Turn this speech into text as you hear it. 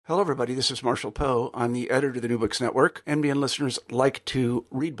Hello, everybody. This is Marshall Poe. I'm the editor of the New Books Network. NBN listeners like to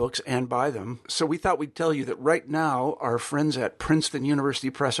read books and buy them. So we thought we'd tell you that right now, our friends at Princeton University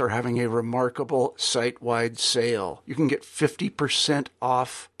Press are having a remarkable site-wide sale. You can get 50%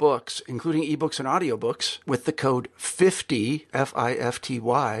 off books, including ebooks and audiobooks, with the code 50,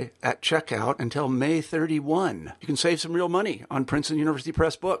 F-I-F-T-Y, at checkout until May 31. You can save some real money on Princeton University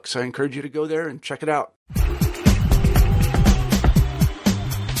Press books. I encourage you to go there and check it out.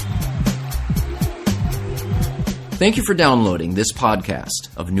 Thank you for downloading this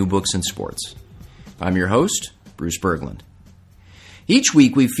podcast of New Books in Sports. I'm your host, Bruce Berglund. Each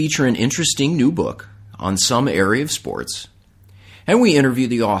week we feature an interesting new book on some area of sports, and we interview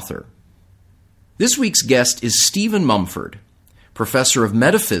the author. This week's guest is Stephen Mumford, professor of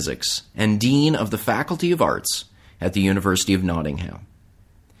metaphysics and dean of the Faculty of Arts at the University of Nottingham.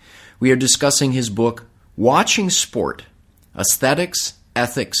 We are discussing his book, Watching Sport: Aesthetics,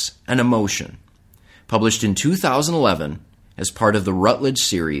 Ethics, and Emotion, published in 2011 as part of the Routledge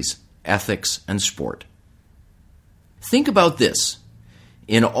series, Ethics and Sport. Think about this.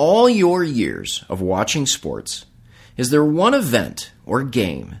 In all your years of watching sports, is there one event or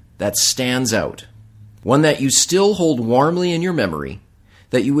game that stands out, one that you still hold warmly in your memory,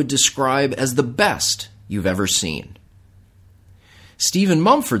 that you would describe as the best you've ever seen? Stephen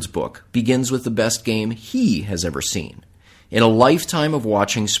Mumford's book begins with the best game he has ever seen in a lifetime of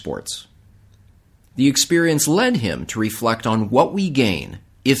watching sports. The experience led him to reflect on what we gain,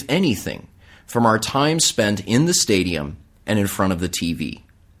 if anything, from our time spent in the stadium and in front of the TV.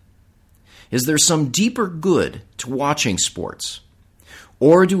 Is there some deeper good to watching sports?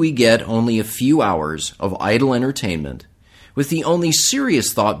 Or do we get only a few hours of idle entertainment, with the only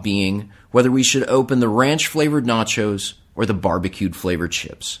serious thought being whether we should open the ranch-flavored nachos or the barbecued-flavored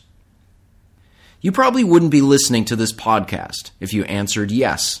chips? You probably wouldn't be listening to this podcast if you answered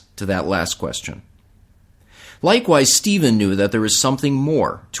yes to that last question. Likewise, Stephen knew that there was something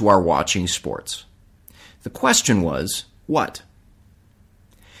more to our watching sports. The question was, what?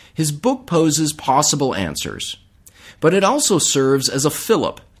 His book poses possible answers, but it also serves as a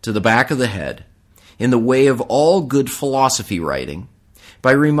fillip to the back of the head, in the way of all good philosophy writing, by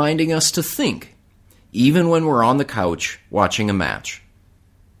reminding us to think, even when we're on the couch watching a match.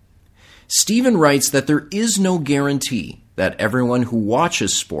 Stephen writes that there is no guarantee that everyone who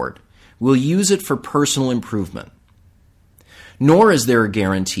watches sport will use it for personal improvement. Nor is there a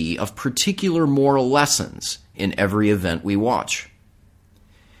guarantee of particular moral lessons in every event we watch.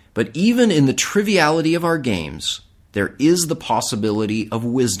 But even in the triviality of our games, there is the possibility of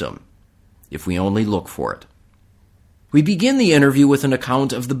wisdom, if we only look for it. We begin the interview with an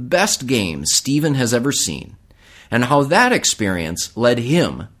account of the best game Stephen has ever seen, and how that experience led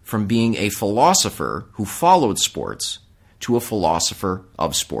him from being a philosopher who followed sports to a philosopher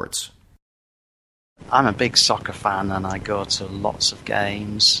of sports. I'm a big soccer fan and I go to lots of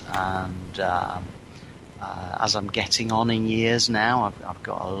games, and as I'm getting on in years now, I've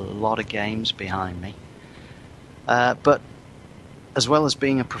got a lot of games behind me. But as well as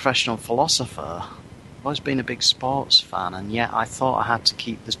being a professional philosopher, I've always been a big sports fan, and yet I thought I had to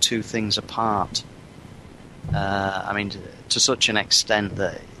keep the two things apart. To such an extent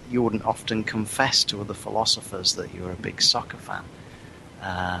that you wouldn't often confess to other philosophers that you were a big soccer fan.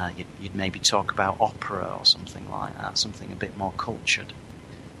 You'd maybe talk about opera or something like that, something a bit more cultured.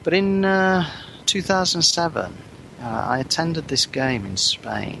 But in 2007, I attended this game in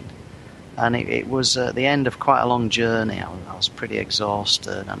Spain, and it was at the end of quite a long journey. I was pretty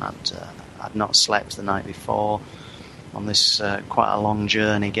exhausted, and I'd not slept the night before on this quite a long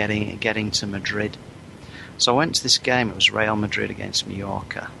journey getting to Madrid. So I went to this game. It was Real Madrid against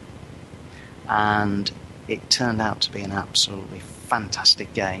Mallorca, and it turned out to be an absolutely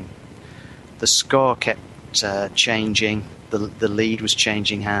fantastic game. The score kept changing. The lead was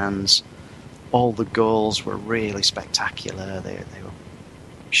changing hands. All the goals were really spectacular. They were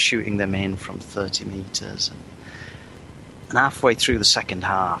shooting them in from 30 metres. And halfway through the second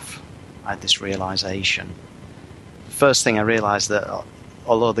half, I had this realisation. The first thing I realised that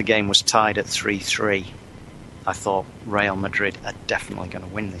although the game was tied at 3-3, I thought Real Madrid are definitely going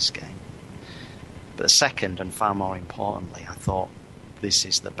to win this game. But the second, and far more importantly, I thought, this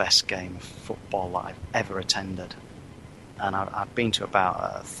is the best game of football that I've ever attended. And I've been to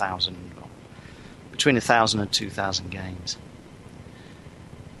about between 1,000 and 2,000 games.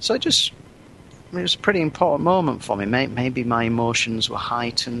 So it was a pretty important moment for me. Maybe my emotions were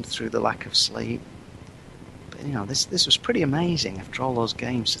heightened through the lack of sleep. But, this was pretty amazing after all those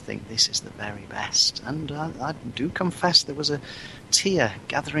games to think this is the very best. And I do confess there was a tear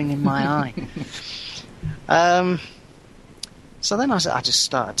gathering in my eye. So then I just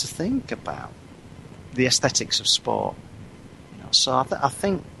started to think about the aesthetics of sport. So I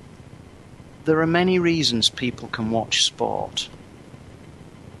think there are many reasons people can watch sport.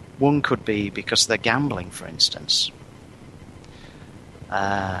 One could be because they're gambling, for instance.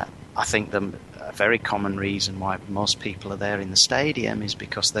 I think a very common reason why most people are there in the stadium is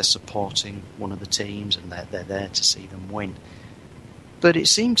because they're supporting one of the teams and they're there to see them win. But it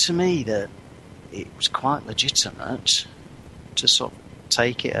seemed to me that it was quite legitimate to sort of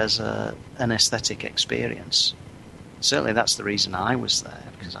take it as an aesthetic experience. Certainly that's the reason I was there,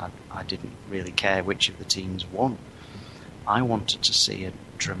 because I didn't really care which of the teams won. I wanted to see a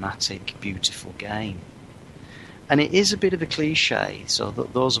dramatic, beautiful game. And it is a bit of a cliche, so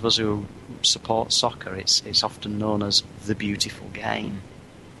that those of us who support soccer, it's often known as the beautiful game.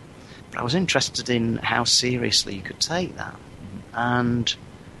 But I was interested in how seriously you could take that. And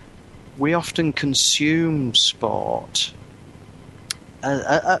we often consume sport,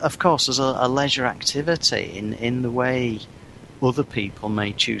 of course, as a leisure activity in the way other people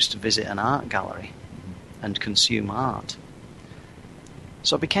may choose to visit an art gallery and consume art.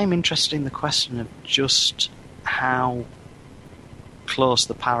 So I became interested in the question of just how close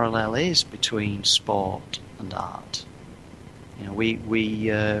the parallel is between sport and art. We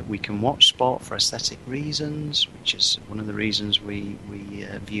can watch sport for aesthetic reasons, which is one of the reasons we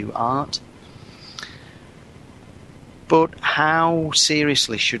view art. But how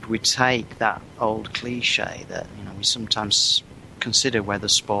seriously should we take that old cliche that we sometimes consider whether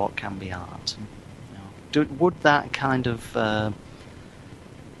sport can be art? Would that kind of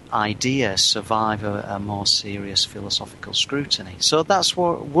idea survive a more serious philosophical scrutiny? So that's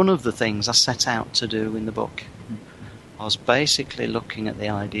one of the things I set out to do in the book. I was basically looking at the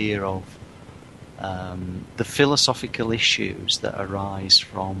idea of the philosophical issues that arise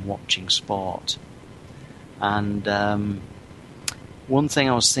from watching sport. And one thing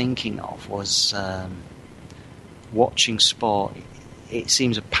I was thinking of was watching sport. It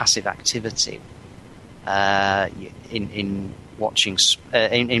seems a passive activity. In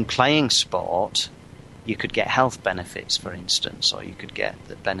playing sport, you could get health benefits, for instance, or you could get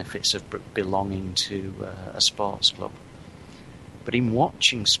the benefits of belonging to a sports club. But in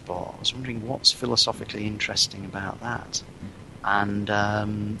watching sport, I was wondering what's philosophically interesting about that.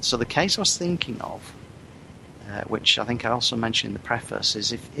 And so the case I was thinking of, which I think I also mentioned in the preface,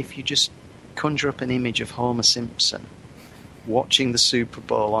 is if you just conjure up an image of Homer Simpson watching the Super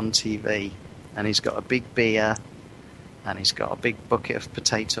Bowl on TV, and he's got a big beer, and he's got a big bucket of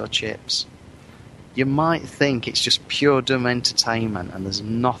potato chips, you might think it's just pure dumb entertainment and there's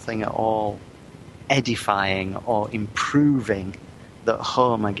nothing at all edifying or improving that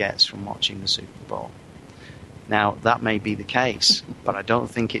Homer gets from watching the Super Bowl. Now, that may be the case, but I don't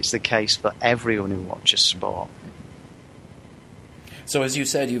think it's the case for everyone who watches sport. So as you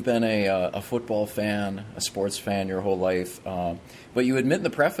said, you've been a football fan, a sports fan your whole life, but you admit in the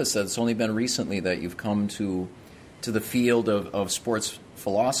preface that it's only been recently that you've come to the field of sports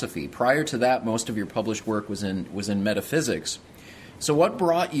philosophy. Prior to that, most of your published work was in metaphysics. So what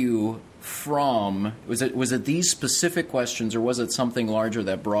brought you from, was it these specific questions, or was it something larger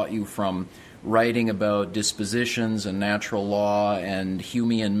that brought you from writing about dispositions and natural law and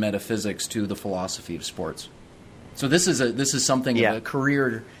Humean metaphysics to the philosophy of sports? So this is something of a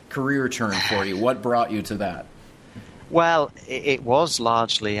career turn for you. What brought you to that? Well, it was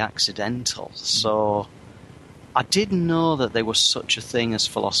largely accidental. So I didn't know that there was such a thing as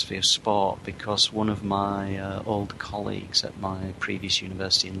philosophy of sport because one of my old colleagues at my previous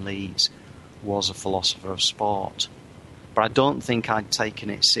university in Leeds was a philosopher of sport. But I don't think I'd taken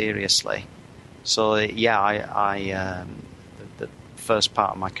it seriously. So the first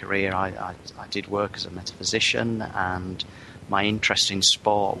part of my career I did work as a metaphysician, and my interest in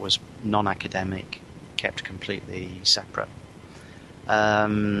sport was non-academic, kept completely separate.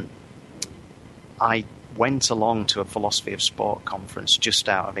 I went along to a philosophy of sport conference just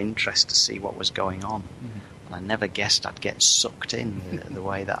out of interest to see what was going on. And I never guessed I'd get sucked in the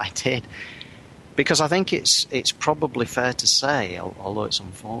way that I did. Because I think it's probably fair to say, although it's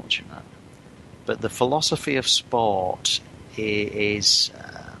unfortunate, but the philosophy of sport is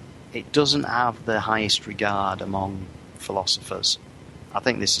it doesn't have the highest regard among philosophers. I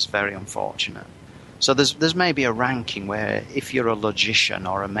think this is very unfortunate. So there's maybe a ranking where if you're a logician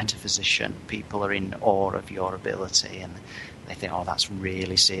or a metaphysician, people are in awe of your ability and they think, oh, that's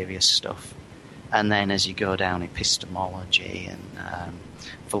really serious stuff. And then as you go down epistemology and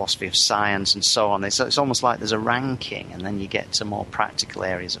philosophy of science and so on, it's almost like there's a ranking, and then you get to more practical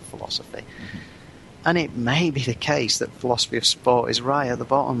areas of philosophy. Mm-hmm. And it may be the case that philosophy of sport is right at the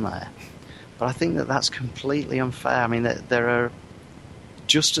bottom there. But I think that that's completely unfair. I mean, there are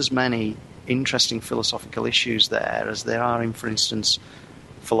just as many interesting philosophical issues there as there are in, for instance,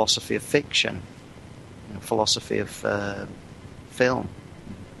 philosophy of fiction, philosophy of film.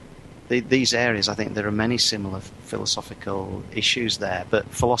 These areas, I think there are many similar philosophical issues there, but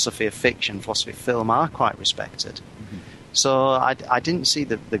philosophy of fiction, philosophy of film are quite respected. Mm-hmm. So I didn't see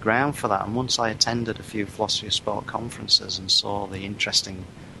the ground for that, and once I attended a few philosophy of sport conferences and saw the interesting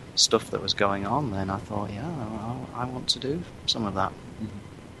stuff that was going on, then I thought, I want to do some of that. Mm-hmm.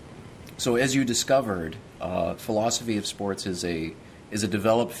 So as you discovered, philosophy of sports is a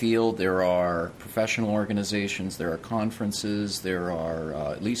developed field. There are professional organizations, there are conferences, there are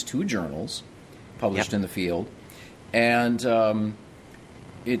at least 2 journals published in the field. And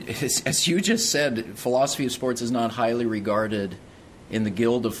it is, as you just said, philosophy of sports is not highly regarded in the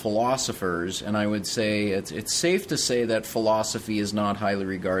Guild of Philosophers, and I would say it's safe to say that philosophy is not highly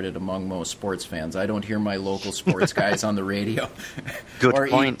regarded among most sports fans. I don't hear my local sports guys on the radio Good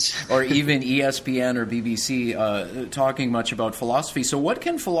point. Or even ESPN or BBC talking much about philosophy. So what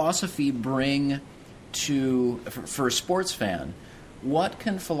can philosophy bring for a sports fan, what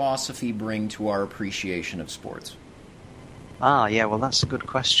can philosophy bring to our appreciation of sports? Well, that's a good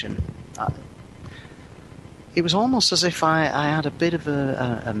question. It was almost as if I had a bit of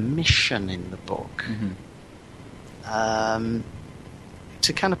a mission in the book, to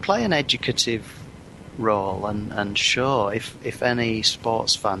kind of play an educative role and show if any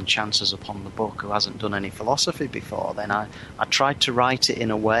sports fan chances upon the book who hasn't done any philosophy before, then I tried to write it in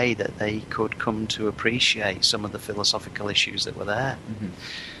a way that they could come to appreciate some of the philosophical issues that were there. Mm-hmm.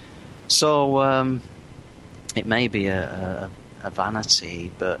 So it may be a vanity,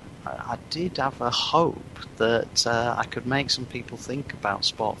 but I did have a hope that I could make some people think about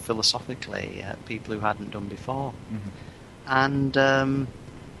sport philosophically, people who hadn't done before. Mm-hmm. And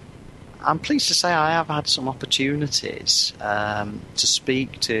I'm pleased to say I have had some opportunities to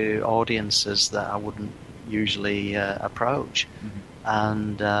speak to audiences that I wouldn't usually approach. Mm-hmm.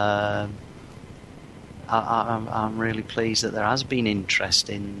 And I'm really pleased that there has been interest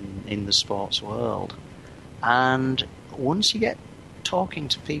in the sports world. And once you get talking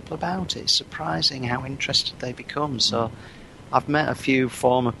to people about it, it's surprising how interested they become. So I've met a few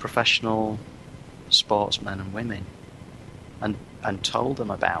former professional sportsmen and women and told them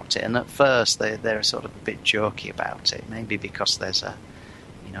about it, and at first they're sort of a bit jokey about it, maybe because there's that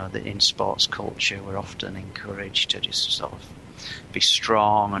in sports culture we're often encouraged to just sort of be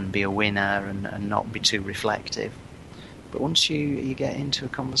strong and be a winner and not be too reflective. But once you get into a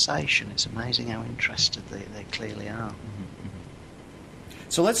conversation, it's amazing how interested they clearly are.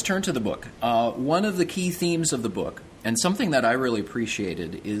 So let's turn to the book. One of the key themes of the book, and something that I really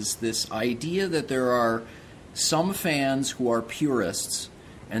appreciated, is this idea that there are some fans who are purists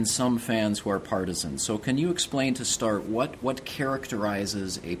and some fans who are partisans. So can you explain to start what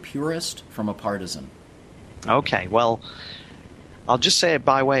characterizes a purist from a partisan? Okay, well, I'll just say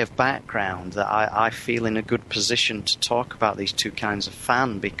by way of background that I feel in a good position to talk about these 2 kinds of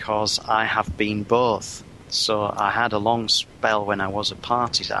fan because I have been both. So I had a long spell when I was a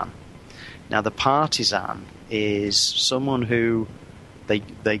partisan. Now the partisan is someone who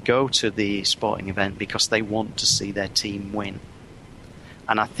they go to the sporting event because they want to see their team win.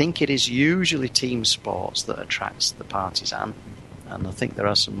 And I think it is usually team sports that attracts the partisan. And I think there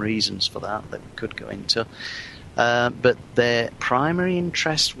are some reasons for that we could go into. But their primary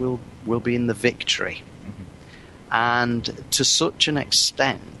interest will be in the victory. Mm-hmm. And to such an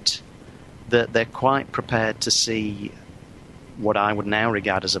extent that they're quite prepared to see what I would now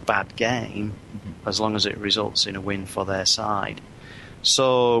regard as a bad game, as long as it results in a win for their side.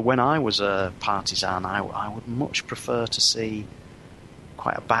 So when I was a partisan, I would much prefer to see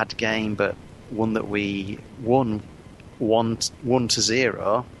quite a bad game, but one that we won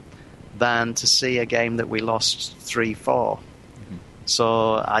 1-0, than to see a game that we lost 3-4. Mm-hmm.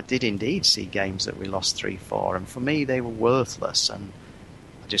 So I did indeed see games that we lost 3-4, and for me they were worthless, and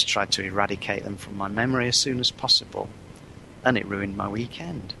just tried to eradicate them from my memory as soon as possible, and it ruined my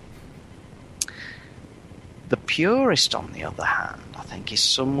weekend. The purist, on the other hand, I think is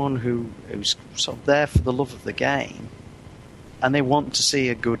someone who's sort of there for the love of the game, and they want to see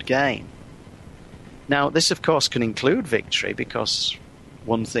a good game. Now, this of course can include victory, because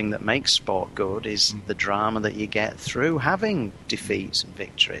one thing that makes sport good is the drama that you get through having defeats and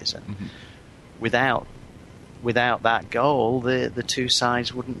victories, and without that goal, the 2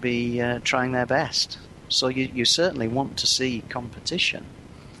 sides wouldn't be trying their best. So you certainly want to see competition.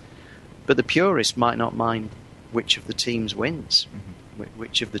 But the purist might not mind which of the teams wins,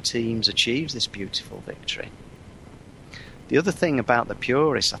 which of the teams achieves this beautiful victory. The other thing about the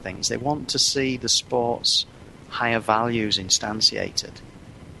purists, I think, is they want to see the sport's higher values instantiated.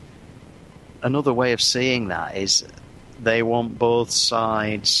 another way of seeing that is they want both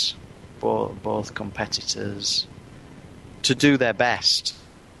sides, both competitors, to do their best,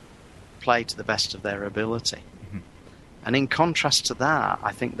 play to the best of their ability. Mm-hmm. And in contrast to that,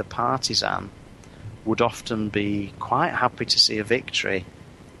 I think the partisan would often be quite happy to see a victory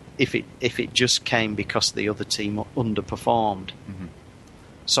if it just came because the other team underperformed. Mm-hmm.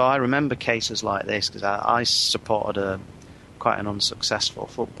 So I remember cases like this because I supported quite an unsuccessful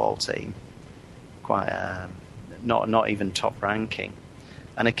football team, quite not even top ranking,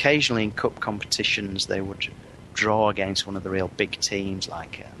 and occasionally in cup competitions they would draw against one of the real big teams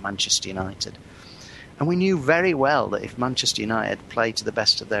like Manchester United. And we knew very well that if Manchester United played to the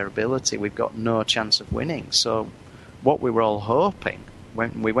best of their ability, we've got no chance of winning. So what we were all hoping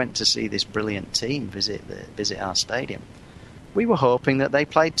when we went to see this brilliant team visit our stadium, we were hoping that they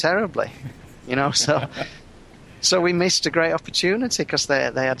played terribly, so we missed a great opportunity because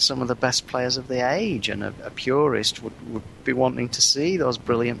they had some of the best players of the age, and a purist would be wanting to see those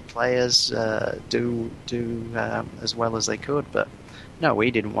brilliant players do as well as they could. But no,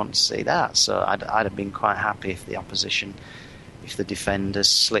 we didn't want to see that. So I'd have been quite happy if the opposition, if the defenders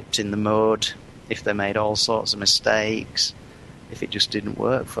slipped in the mud, if they made all sorts of mistakes, if it just didn't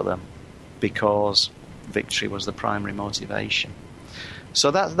work for them, because victory was the primary motivation. So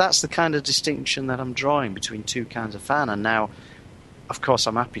that's the kind of distinction that I'm drawing between two kinds of fan. And now, of course,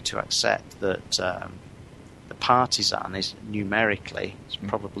 I'm happy to accept that the partisan is numerically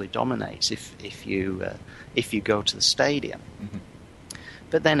probably dominates if you go to the stadium. Mm-hmm.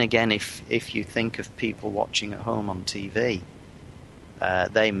 But then again, if you think of people watching at home on TV,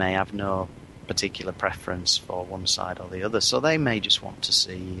 they may have no particular preference for one side or the other, so they may just want to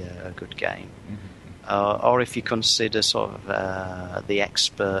see a good game. Mm-hmm. Or if you consider sort of the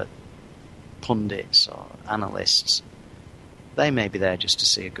expert pundits or analysts, they may be there just to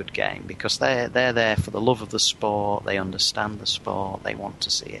see a good game because they're there for the love of the sport, they understand the sport, they want to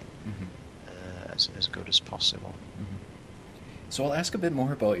see it as good as possible. Mm-hmm. So I'll ask a bit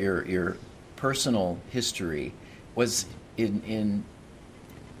more about your personal history. Was in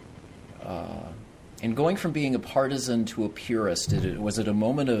going from being a partisan to a purist, was it a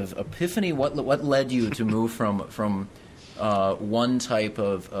moment of epiphany? What led you to move from one type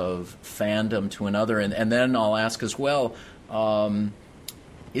of fandom to another? And then I'll ask as well,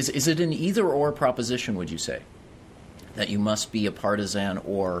 is it an either-or proposition, would you say, that you must be a partisan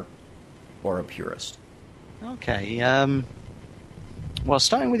or a purist? Okay. Well,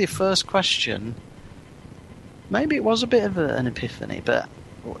 starting with your first question, maybe it was a bit of an epiphany, but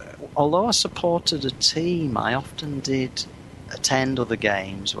although I supported a team, I often did attend other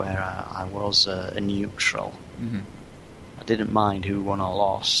games where I was a neutral. Mm-hmm. I didn't mind who won or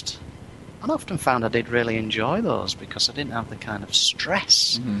lost. And I often found I did really enjoy those because I didn't have the kind of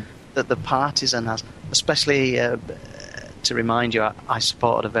stress that the partisan has. Especially, to remind you, I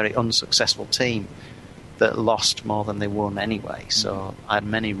supported a very unsuccessful team that lost more than they won anyway. So I had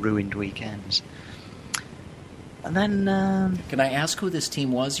many ruined weekends. And then... Can I ask who this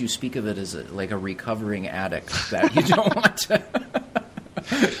team was? You speak of it as like a recovering addict that you don't want to...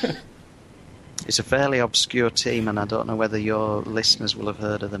 It's a fairly obscure team, and I don't know whether your listeners will have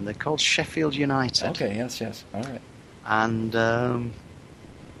heard of them. They're called Sheffield United. Okay, yes. All right. And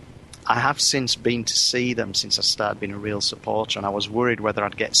I have since been to see them since I started being a real supporter, and I was worried whether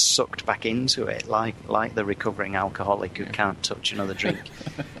I'd get sucked back into it, like the recovering alcoholic who can't touch another drink.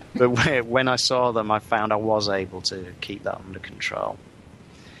 But when I saw them, I found I was able to keep that under control.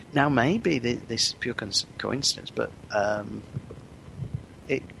 Now, maybe this is pure coincidence, but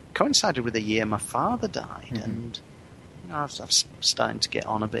it coincided with the year my father died, and I was starting to get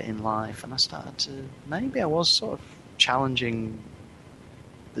on a bit in life, and I started to... Maybe I was sort of challenging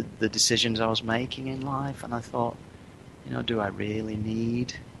the decisions I was making in life, and I thought, do I really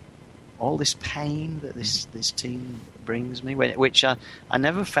need all this pain that this team brings me, which I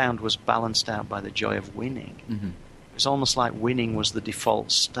never found was balanced out by the joy of winning. Mm-hmm. It was almost like winning was the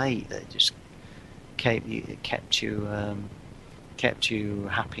default state that just kept you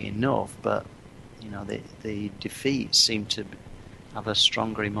happy enough, but the defeats seemed to have a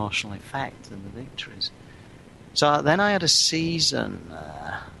stronger emotional effect than the victories. So then I had a season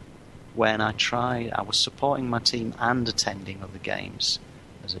when I was supporting my team and attending other games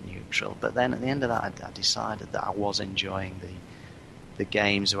as a neutral. But then at the end of that, I decided that I was enjoying the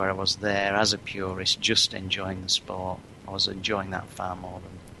games where I was there as a purist, just enjoying the sport. I was enjoying that far more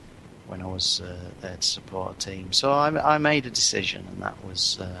than when I was there to support a team. So I made a decision, and that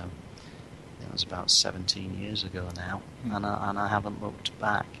was about 17 years ago now, and I haven't looked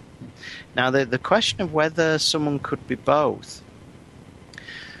back. Now, the question of whether someone could be both.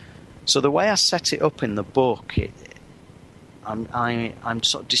 So the way I set it up in the book, I'm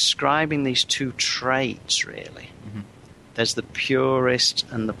sort of describing these two traits, really. Mm-hmm. There's the purist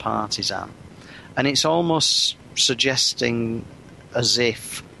and the partisan. And it's almost suggesting as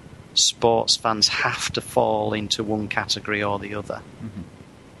if sports fans have to fall into one category or the other. Mm-hmm.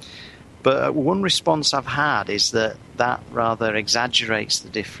 But one response I've had is that rather exaggerates the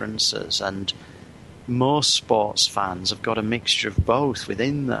differences, and most sports fans have got a mixture of both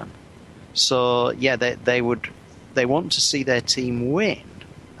within them. So, yeah, they want to see their team win,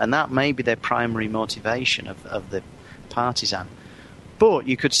 and that may be their primary motivation of the partisan. But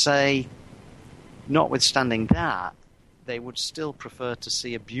you could say, notwithstanding that, they would still prefer to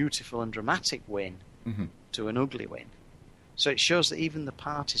see a beautiful and dramatic win mm-hmm. to an ugly win. So it shows that even the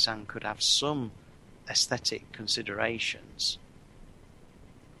partisan could have some aesthetic considerations.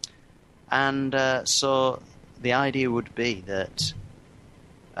 And so the idea would be that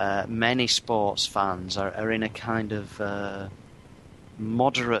many sports fans are in a kind of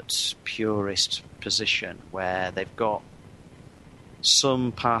moderate purist position where they've got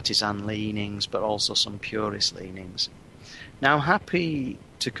some partisan leanings but also some purist leanings. Now, I'm happy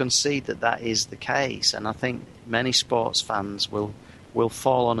to concede that is the case, and I think many sports fans will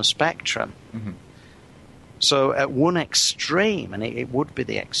fall on a spectrum. Mm-hmm. So at one extreme, and it would be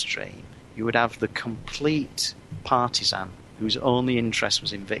the extreme, you would have the complete partisan whose only interest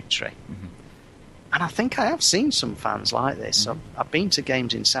was in victory. Mm-hmm. And I think I have seen some fans like this. Mm-hmm. I've been to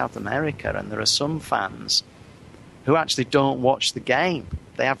games in South America, and there are some fans who actually don't watch the game.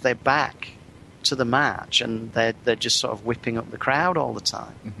 They have their back to the match, and they're just sort of whipping up the crowd all the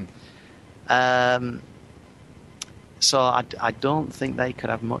time. Mm-hmm. So I don't think they could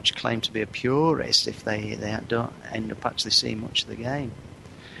have much claim to be a purist if they don't end up actually seeing much of the game.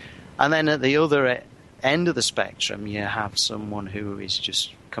 And then at the other end of the spectrum, you have someone who is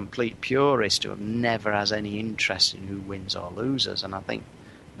just complete purist, who never has any interest in who wins or loses, and I think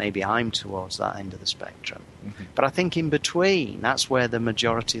maybe I'm towards that end of the spectrum. Mm-hmm. But I think in between, that's where the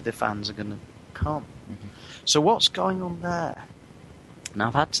majority of the fans are going to come. Mm-hmm. So what's going on there? Now,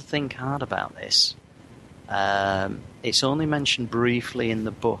 I've had to think hard about this. It's only mentioned briefly in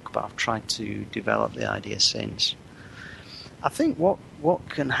the book, but I've tried to develop the idea since. I think what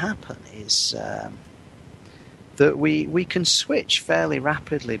can happen is that we can switch fairly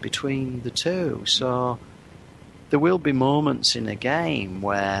rapidly between the two. So there will be moments in a game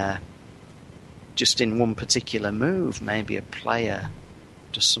where just in one particular move, maybe a player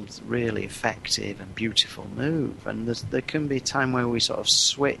does something really effective and beautiful move, and there can be a time where we sort of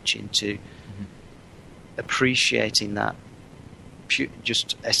switch into mm-hmm. appreciating that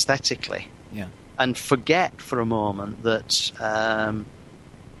just aesthetically, yeah, and forget for a moment that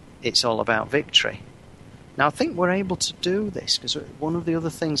it's all about victory. Now, I think we're able to do this because one of the other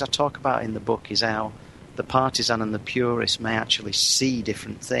things I talk about in the book is how the partisan and the purist may actually see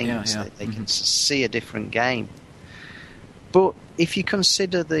different things. Yeah. They mm-hmm. can see a different game. But if you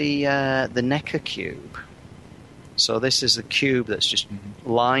consider the Necker cube, so this is a cube that's just mm-hmm.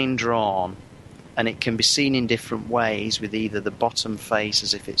 line drawn, and it can be seen in different ways with either the bottom face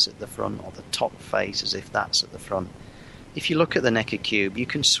as if it's at the front or the top face as if that's at the front. If you look at the Necker cube, you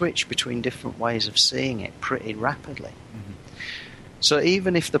can switch between different ways of seeing it pretty rapidly. Mm-hmm. So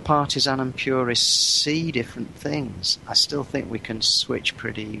even if the partisan and purists see different things, I still think we can switch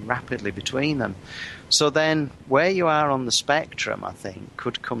pretty rapidly between them. So then where you are on the spectrum, I think,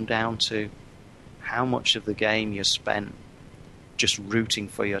 could come down to how much of the game you're spent just rooting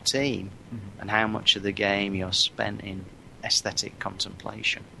for your team mm-hmm. and how much of the game you're spent in aesthetic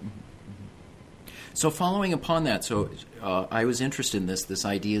contemplation. Mm-hmm. So following upon that, I was interested in this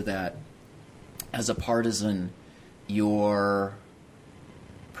idea that as a partisan, your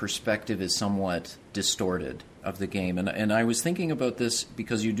perspective is somewhat distorted of the game. And I was thinking about this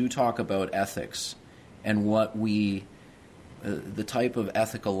because you do talk about ethics and what the type of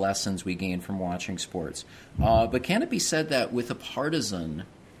ethical lessons we gain from watching sports. But can it be said that with a partisan,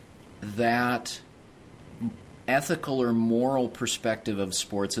 that ethical or moral perspective of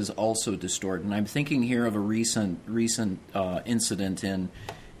sports is also distorted? And I'm thinking here of a recent incident in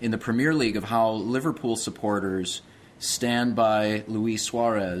the Premier League of how Liverpool supporters stand by Luis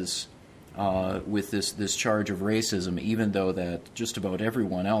Suarez with this charge of racism, even though that just about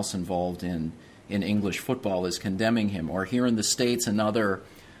everyone else involved in English football is condemning him. Or here in the States, an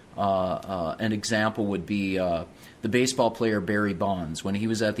example would be the baseball player Barry Bonds. When he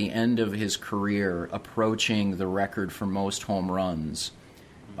was at the end of his career, approaching the record for most home runs,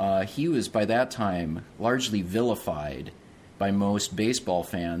 he was by that time largely vilified by most baseball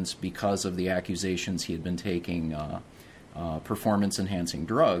fans because of the accusations he had been taking performance-enhancing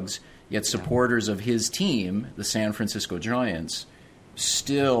drugs, yet supporters of his team, the San Francisco Giants,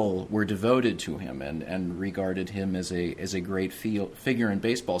 still were devoted to him and regarded him as a great figure in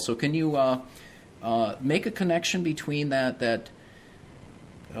baseball. So can you make a connection between the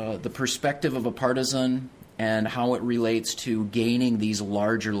perspective of a partisan and how it relates to gaining these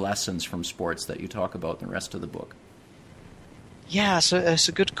larger lessons from sports that you talk about in the rest of the book? Yeah, so it's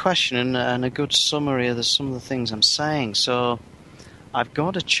a good question and a good summary of some of the things I'm saying. So I've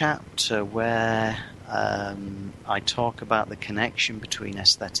got a chapter where I talk about the connection between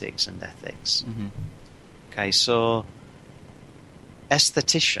aesthetics and ethics. Mm-hmm. Okay, so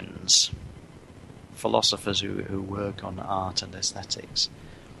aestheticians, philosophers who work on art and aesthetics,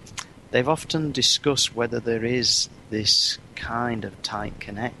 they've often discussed whether there is this kind of tight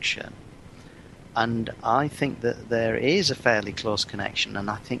connection. And I think that there is a fairly close connection, and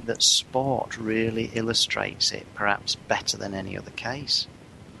I think that sport really illustrates it perhaps better than any other case.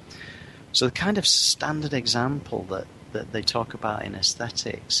 So the kind of standard example that they talk about in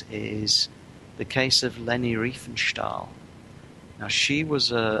aesthetics is the case of Leni Riefenstahl. Now, she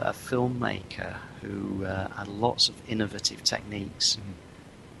was a filmmaker who had lots of innovative techniques. Mm-hmm.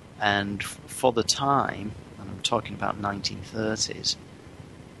 And for the time, and I'm talking about 1930s,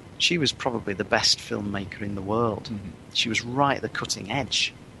 she was probably the best filmmaker in the world. Mm-hmm. She was right at the cutting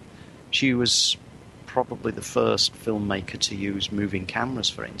edge. She was probably the first filmmaker to use moving cameras,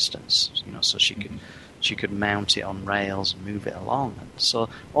 for instance. So she could mount it on rails and move it along. And so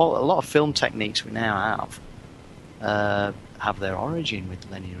a lot of film techniques we now have their origin with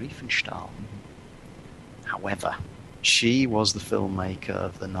Leni Riefenstahl. Mm-hmm. However, she was the filmmaker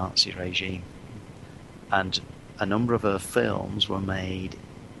of the Nazi regime, and a number of her films were made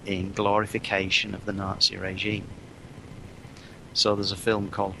in glorification of the Nazi regime. So there's a film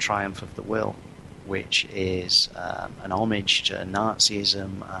called Triumph of the Will, which is an homage to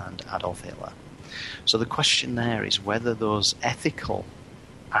Nazism and Adolf Hitler. So the question there is whether those ethical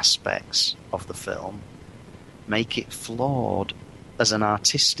aspects of the film make it flawed as an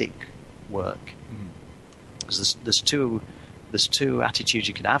artistic work. Mm-hmm. Because there's two attitudes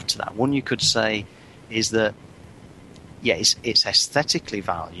you could have to that. One you could say is that it's aesthetically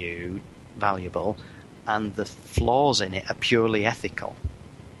valuable, and the flaws in it are purely ethical.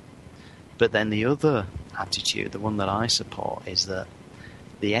 But then the other attitude, the one that I support, is that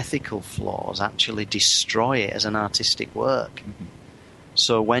the ethical flaws actually destroy it as an artistic work. Mm-hmm.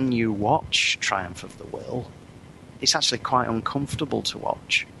 So when you watch Triumph of the Will, it's actually quite uncomfortable to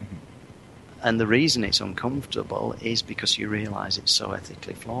watch. Mm-hmm. And the reason it's uncomfortable is because you realise it's so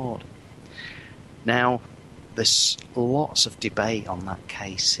ethically flawed. Now, there's lots of debate on that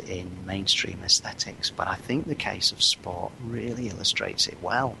case in mainstream aesthetics, but I think the case of sport really illustrates it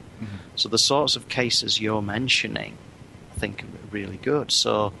well. Mm-hmm. So the sorts of cases you're mentioning, I think, are really good.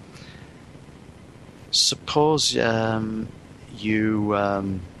 So suppose you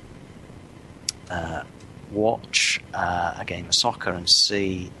watch a game of soccer and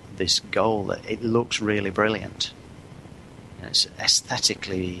see this goal that it looks really brilliant. And it's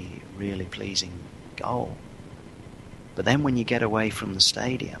aesthetically really pleasing goal. But then when you get away from the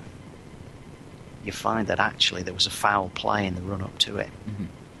stadium, you find that actually there was a foul play in the run-up to it. Mm-hmm.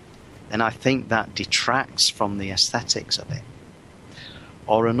 And I think that detracts from the aesthetics of it.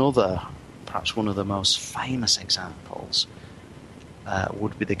 Or another, perhaps one of the most famous examples,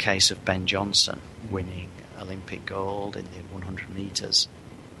 would be the case of Ben Johnson winning Olympic gold in the 100 metres.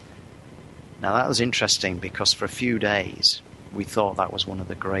 Now that was interesting because for a few days we thought that was one of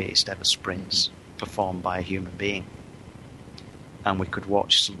the greatest ever sprints performed by a human being. And we could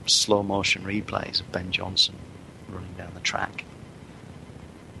watch some slow motion replays of Ben Johnson running down the track.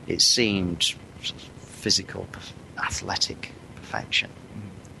 It seemed physical, athletic perfection.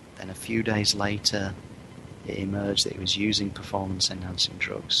 Mm. Then a few days later, it emerged that he was using performance-enhancing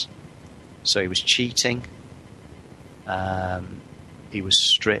drugs. So he was cheating. He was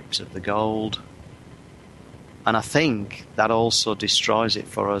stripped of the gold. And I think that also destroys it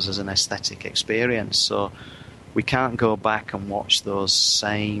for us as an aesthetic experience. So we can't go back and watch those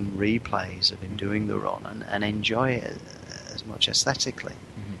same replays of him doing the run and enjoy it as much aesthetically.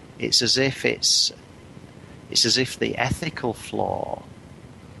 Mm-hmm. It's as if the ethical flaw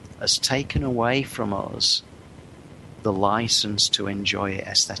has taken away from us the license to enjoy it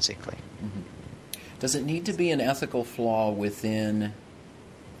aesthetically. Mm-hmm. Does it need to be an ethical flaw within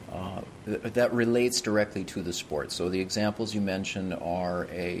that relates directly to the sport? So the examples you mentioned are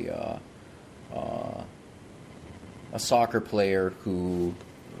a soccer player who,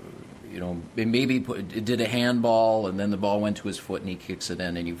 maybe did a handball and then the ball went to his foot and he kicks it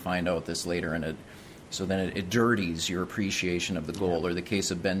in, and you find out this later, and So then it dirties your appreciation of the goal. Or the case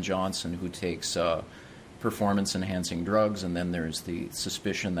of Ben Johnson, who takes performance-enhancing drugs, and then there's the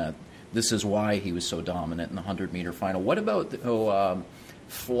suspicion that this is why he was so dominant in the 100-meter final. What about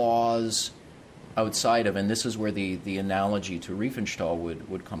flaws outside of, and this is where the analogy to Riefenstahl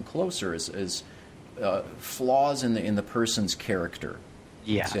would come closer, is flaws in the person's character?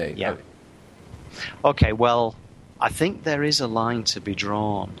 Yeah, say. yeah. Okay, well, I think there is a line to be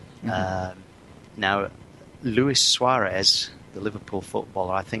drawn. Now, Luis Suarez, the Liverpool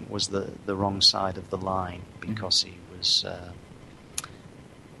footballer, I think was the wrong side of the line because he was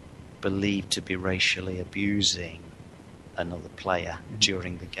believed to be racially abusing another player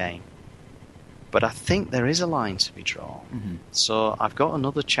during the game. But I think there is a line to be drawn. So I've got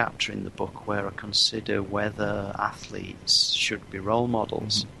another chapter in the book where I consider whether athletes should be role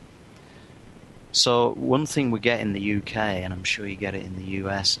models. So one thing we get in the UK, and I'm sure you get it in the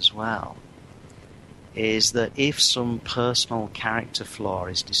US as well, is that if some personal character flaw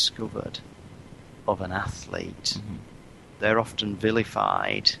is discovered of an athlete, they're often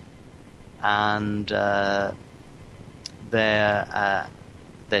vilified, and they're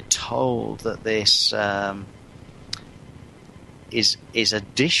told that this is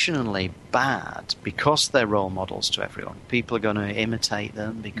additionally bad because they're role models to everyone. People are going to imitate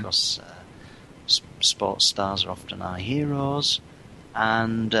them because sports stars are often our heroes,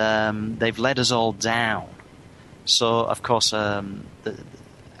 and they've let us all down. So, of course, a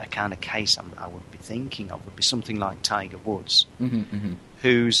kind of case I would be thinking of would be something like Tiger Woods,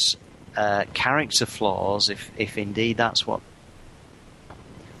 whose character flaws, if indeed that's what,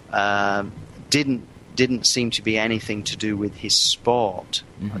 didn't seem to be anything to do with his sport.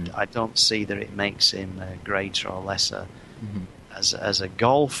 I don't see that it makes him greater or lesser as a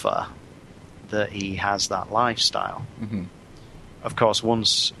golfer, that he has that lifestyle. Of course,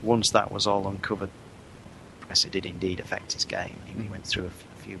 once that was all uncovered, yes, it did indeed affect his game. He went through a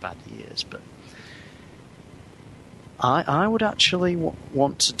few bad years, but I would actually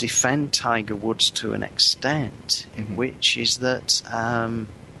want to defend Tiger Woods to an extent, which is that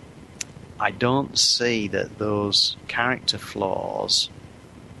I don't see that those character flaws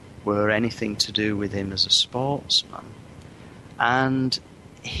were anything to do with him as a sportsman, and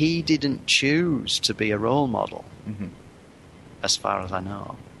he didn't choose to be a role model, as far as I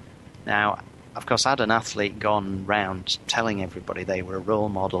know. Now, of course, had an athlete gone round telling everybody they were a role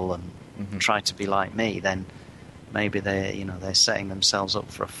model and tried to be like me, then maybe they're setting themselves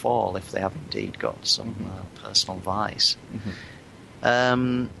up for a fall if they have indeed got some personal vice.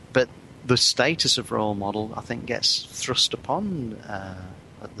 But the status of role model, I think, gets thrust upon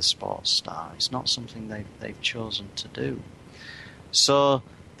the sports star. It's not something they've chosen to do. So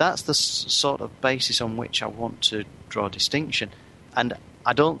that's the sort of basis on which I want to draw a distinction. And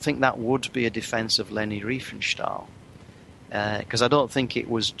I don't think that would be a defense of Leni Riefenstahl, because I don't think it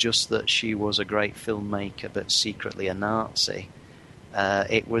was just that she was a great filmmaker but secretly a Nazi.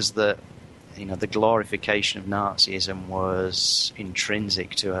 It was that the glorification of Nazism was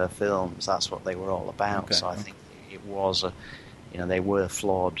intrinsic to her films. That's what they were all about. I think it was they were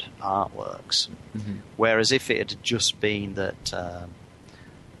flawed artworks. Whereas if it had just been that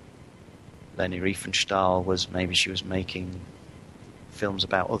Leni Riefenstahl she was making films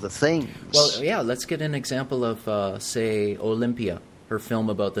about other things. Well, yeah, let's get an example of, say, Olympia, her film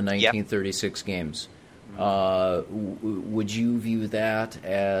about the 1936 games. Would you view that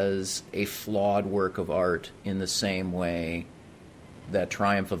as a flawed work of art in the same way that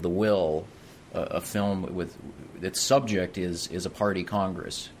Triumph of the Will, a film with its subject is a party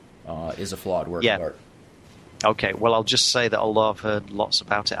congress, is a flawed work of art? Okay, well, I'll just say that although I've heard lots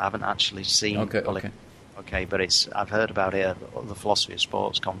about it, I haven't actually seen it. Okay, but I've heard about it at the Philosophy of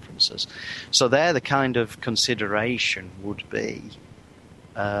Sports conferences. So there, the kind of consideration would be,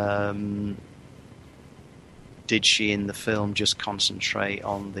 did she in the film just concentrate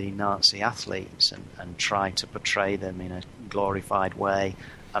on the Nazi athletes and try to portray them in a glorified way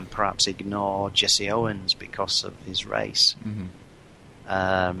and perhaps ignore Jesse Owens because of his race?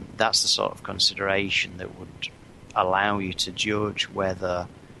 That's the sort of consideration that would allow you to judge whether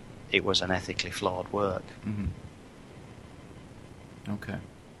it was an ethically flawed work. Okay.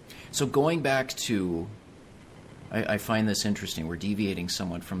 So going back to, I find this interesting. We're deviating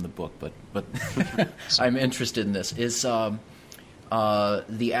somewhat from the book, but I'm interested in this. Is the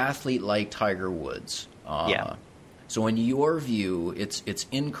athlete like Tiger Woods? So in your view, it's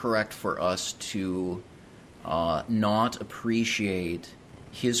incorrect for us to not appreciate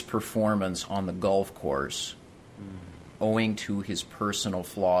his performance on the golf course owing to his personal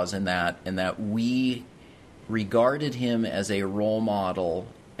flaws, and that we regarded him as a role model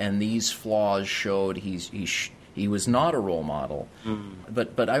and these flaws showed he was not a role model.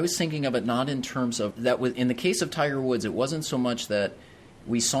 But I was thinking of it not in terms of that. In the case of Tiger Woods, it wasn't so much that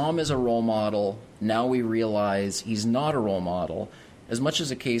we saw him as a role model. Now we realize he's not a role model, as much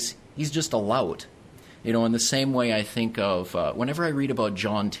as a case he's just a lout. In the same way I think of whenever I read about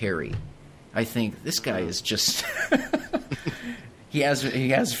John Terry, I think this guy is just he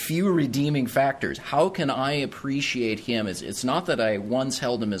has few redeeming factors. How can I appreciate him? It's not that I once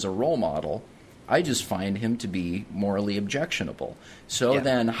held him as a role model. I just find him to be morally objectionable. So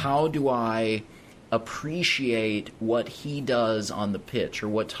then how do I appreciate what he does on the pitch or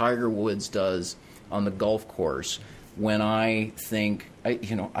what Tiger Woods does on the golf course when I think,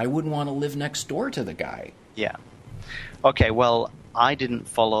 I wouldn't want to live next door to the guy? Yeah. Okay, well, I didn't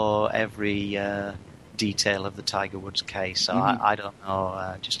follow every detail of the Tiger Woods case, so I don't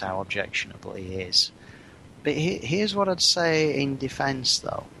know just how objectionable he is. But here's what I'd say in defense,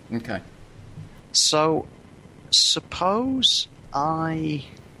 though. Okay. So, suppose I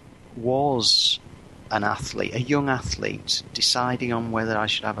was an athlete, a young athlete, deciding on whether I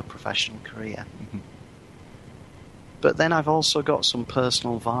should have a professional career. But then I've also got some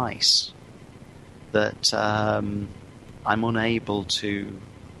personal vice that I'm unable to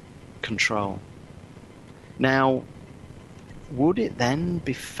control. Now, would it then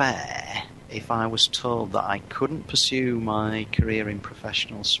be fair if I was told that I couldn't pursue my career in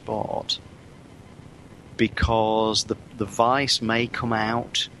professional sport because the vice may come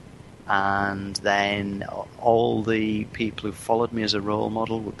out, and then all the people who followed me as a role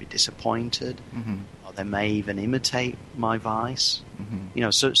model would be disappointed, or they may even imitate my vice?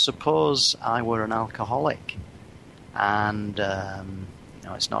 So suppose I were an alcoholic, and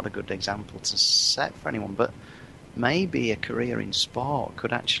it's not a good example to set for anyone, but maybe a career in sport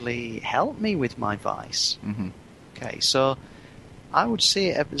could actually help me with my vice. Okay, so I would see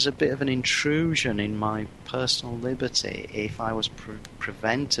it as a bit of an intrusion in my personal liberty if I was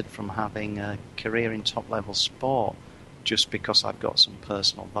prevented from having a career in top-level sport just because I've got some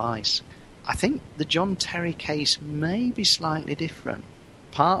personal vice. I think the John Terry case may be slightly different.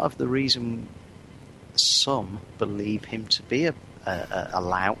 Part of the reason some believe him to be a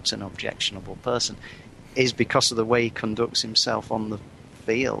lout, an objectionable person, is because of the way he conducts himself on the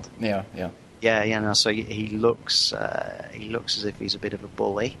field. So he looks as if he's a bit of a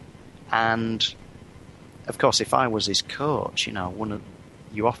bully, and of course, if I was his coach,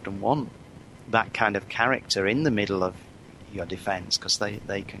 you often want that kind of character in the middle of your defence because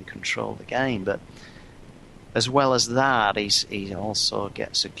they can control the game. But as well as that, he also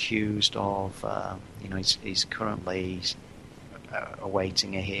gets accused of he's currently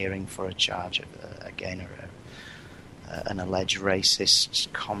awaiting a hearing for a charge of an alleged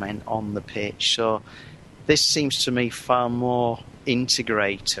racist comment on the pitch. So this seems to me far more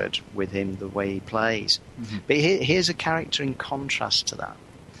integrated with him, the way he plays. But here's a character in contrast to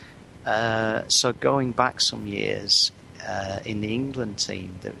that. So going back some years, in the England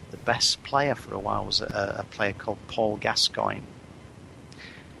team, the best player for a while was a player called Paul Gascoigne.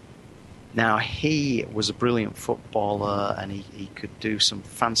 Now, he was a brilliant footballer, and he could do some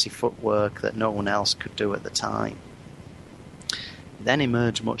fancy footwork that no one else could do at the time. Then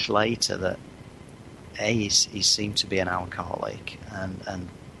emerged much later that A, he seemed to be an alcoholic, and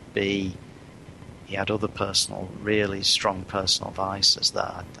B, he had other really strong personal vices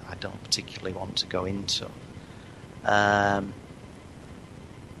that I don't particularly want to go into. But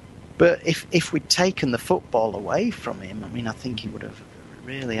if we'd taken the football away from him, I think he would have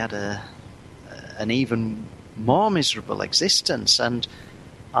really had an even more miserable existence. And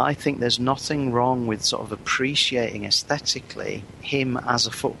I think there's nothing wrong with sort of appreciating aesthetically him as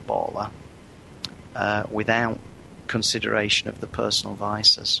a footballer without consideration of the personal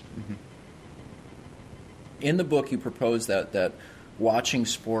vices. In the book, you propose that watching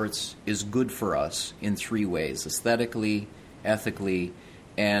sports is good for us in three ways: aesthetically, ethically,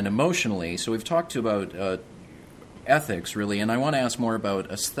 and emotionally. So we've talked about ethics, really, and I want to ask more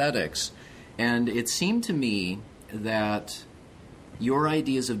about aesthetics. And it seemed to me that your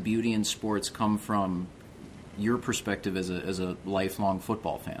ideas of beauty in sports come from your perspective as a lifelong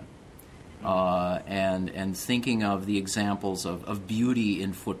football fan, and thinking of the examples of beauty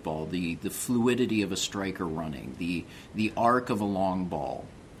in football, the fluidity of a striker running, the arc of a long ball,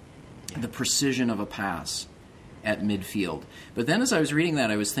 the precision of a pass at midfield. But then as I was reading that,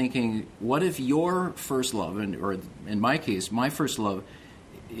 I was thinking, what if your first love, or in my case, my first love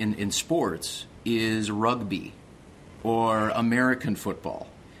in sports is rugby or American football?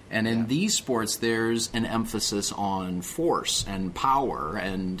 And in these sports, there's an emphasis on force and power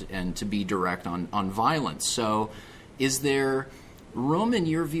and to be direct on violence. So is there room, in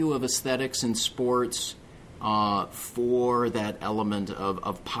your view, of aesthetics in sports for that element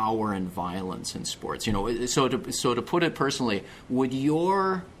of power and violence in sports? So to put it personally, would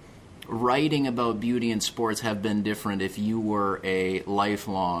your writing about beauty in sports have been different if you were a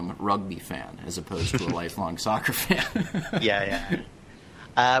lifelong rugby fan as opposed to a lifelong soccer fan? Yeah.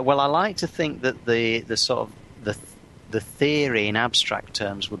 Well, I like to think that the sort of the theory in abstract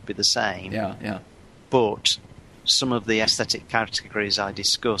terms would be the same. Yeah. But some of the aesthetic categories I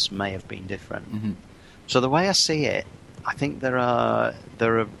discussed may have been different. Mm-hmm. So the way I see it, I think there are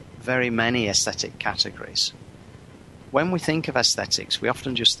very many aesthetic categories. When we think of aesthetics, we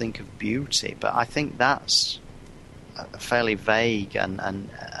often just think of beauty, but I think that's fairly vague, and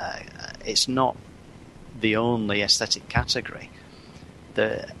it's not the only aesthetic category.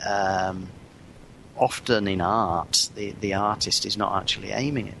 Often in art, the artist is not actually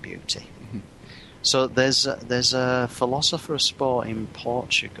aiming at beauty. Mm-hmm. So there's a philosopher of sport in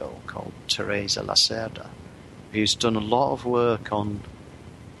Portugal called Teresa Lacerda, who's done a lot of work on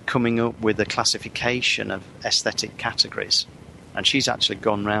coming up with a classification of aesthetic categories. And she's actually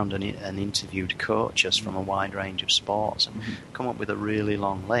gone round and interviewed coaches from a wide range of sports and come up with a really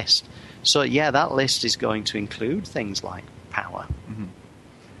long list. So yeah, that list is going to include things like power,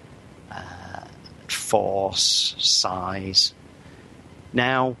 force, size.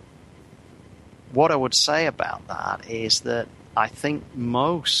 Now, what I would say about that is that I think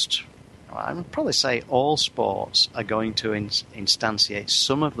I would probably say all sports are going to instantiate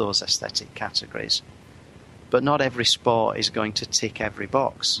some of those aesthetic categories, but not every sport is going to tick every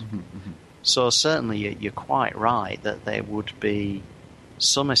box. So certainly you're quite right that there would be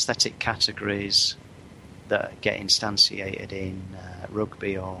some aesthetic categories that get instantiated in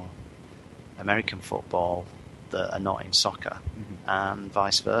rugby or American football that are not in soccer, and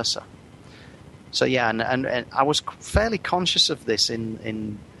vice versa. So yeah, and I was fairly conscious of this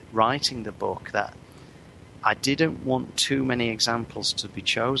in writing the book, that I didn't want too many examples to be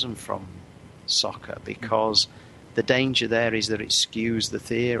chosen from soccer, because the danger there is that it skews the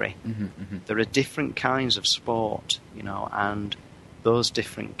theory. There are different kinds of sport, and those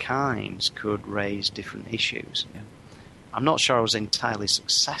different kinds could raise different issues. Yeah. I'm not sure I was entirely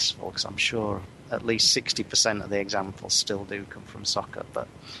successful, because I'm sure at least 60% of the examples still do come from soccer, but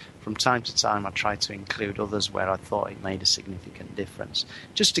from time to time I try to include others where I thought it made a significant difference.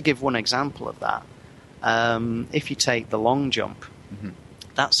 Just to give one example of that, if you take the long jump,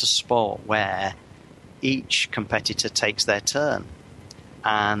 that's a sport where each competitor takes their turn,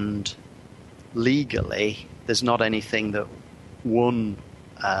 and legally there's not anything that one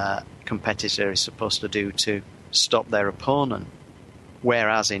competitor is supposed to do to stop their opponent.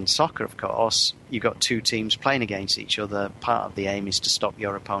 Whereas in soccer, of course, you've got two teams playing against each other. Part of the aim is to stop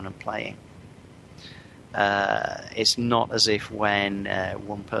your opponent playing. It's not as if when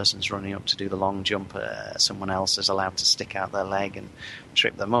one person's running up to do the long jump, someone else is allowed to stick out their leg and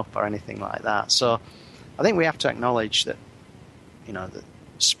trip them up or anything like that. So I think we have to acknowledge that, that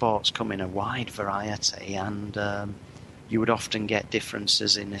sports come in a wide variety, and you would often get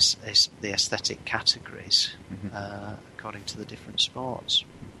differences in the aesthetic categories according to the different sports.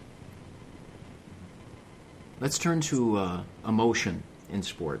 Let's turn to emotion in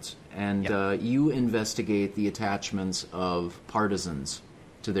sports. And you investigate the attachments of partisans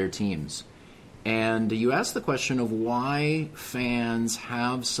to their teams. And you ask the question of why fans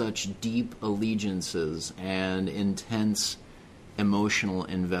have such deep allegiances and intense emotional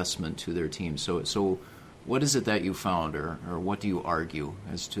investment to their teams. So what is it that you found, or what do you argue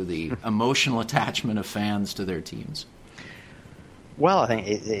as to the emotional attachment of fans to their teams? Well, I think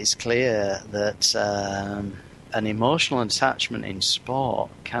it's clear that an emotional attachment in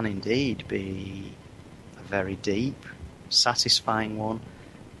sport can indeed be a very deep, satisfying one.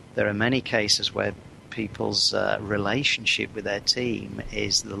 There are many cases where people's relationship with their team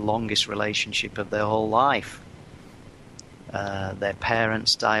is the longest relationship of their whole life. Their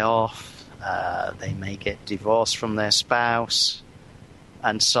parents die off, they may get divorced from their spouse,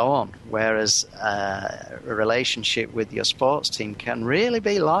 and so on. Whereas a relationship with your sports team can really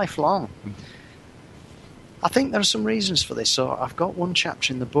be lifelong. I think there are some reasons for this. So I've got one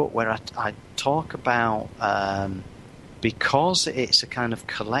chapter in the book where I talk about because it's a kind of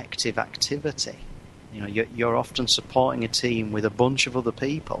collective activity. You're often supporting a team with a bunch of other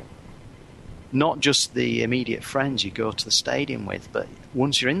people, not just the immediate friends you go to the stadium with, but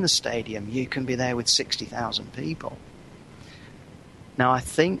once you're in the stadium, you can be there with 60,000 people. Now, I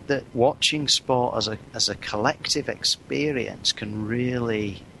think that watching sport as a collective experience can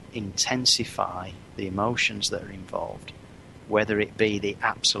really intensify the emotions that are involved, whether it be the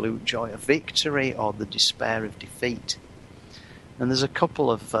absolute joy of victory or the despair of defeat. And there's a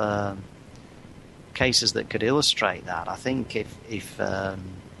couple of cases that could illustrate that. I think if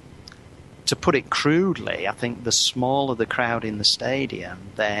to put it crudely, I think the smaller the crowd in the stadium,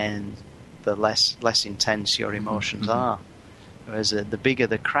 then the less intense your emotions are. Whereas the bigger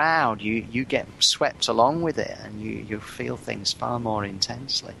the crowd, you get swept along with it, and you feel things far more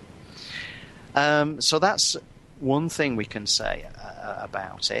intensely. So that's one thing we can say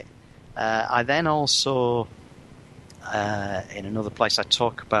about it. I then also, in another place, I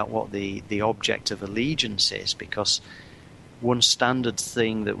talk about what the object of allegiance is, because one standard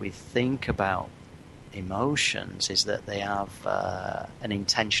thing that we think about emotions is that they have an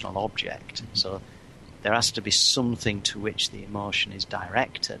intentional object. So there has to be something to which the emotion is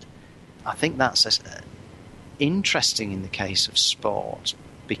directed. I think that's interesting in the case of sport,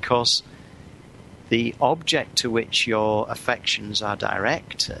 because the object to which your affections are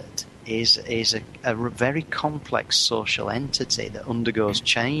directed is a very complex social entity that undergoes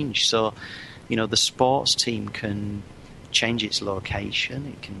change. So, the sports team can change its location,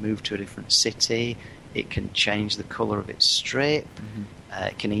 it can move to a different city, it can change the colour of its strip,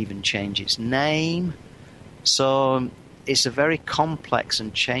 it can even change its name. So it's a very complex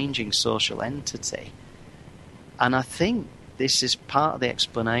and changing social entity. And I think this is part of the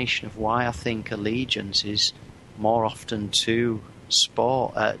explanation of why I think allegiance is more often to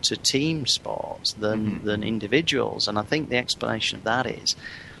sport, to team sports than individuals. And I think the explanation of that is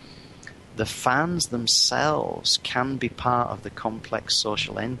the fans themselves can be part of the complex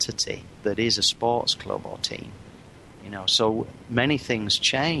social entity that is a sports club or team. So many things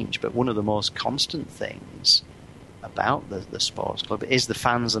change, but one of the most constant things about the sports club is the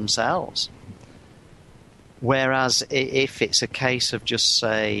fans themselves. Whereas if it's a case of just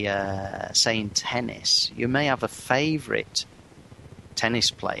say in tennis, you may have a favourite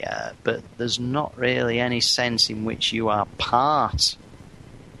tennis player, but there's not really any sense in which you are part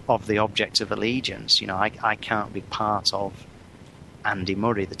of the object of allegiance. I can't be part of Andy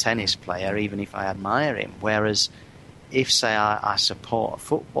Murray, the tennis player, even if I admire him. Whereas if, say, I support a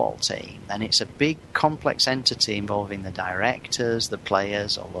football team, then it's a big, complex entity involving the directors, the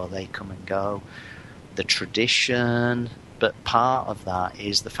players, although they come and go, the tradition, but part of that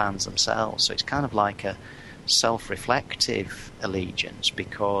is the fans themselves. So it's kind of like a self-reflective allegiance,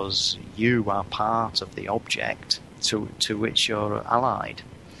 because you are part of the object to which you're allied.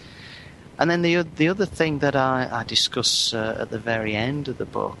 And then the other thing that I discuss at the very end of the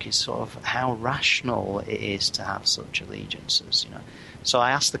book is sort of how rational it is to have such allegiances. So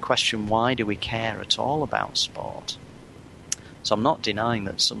I ask the question, why do we care at all about sport? So I'm not denying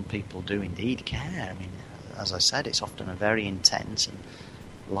that some people do indeed care. I mean, as I said, it's often a very intense and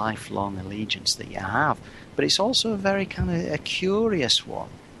lifelong allegiance that you have. But it's also a very kind of a curious one,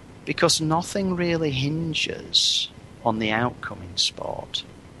 because nothing really hinges on the outcome in sport.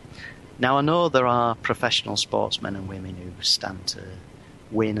 Now, I know there are professional sportsmen and women who stand to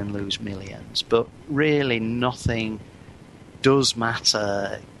win and lose millions, but really nothing does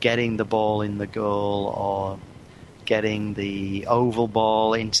matter getting the ball in the goal or getting the oval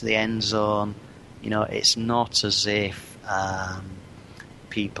ball into the end zone. It's not as if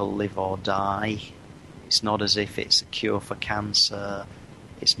people live or die. It's not as if it's a cure for cancer.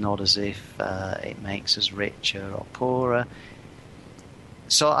 It's not as if it makes us richer or poorer.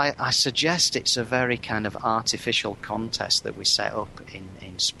 So I suggest it's a very kind of artificial contest that we set up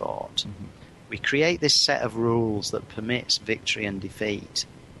in sport. We create this set of rules that permits victory and defeat.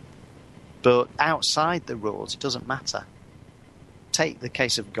 But outside the rules, it doesn't matter. Take the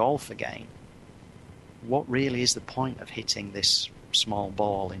case of golf again. What really is the point of hitting this small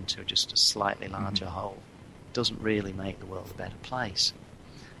ball into just a slightly larger hole? It doesn't really make the world a better place.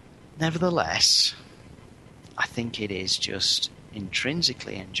 Nevertheless, I think it is just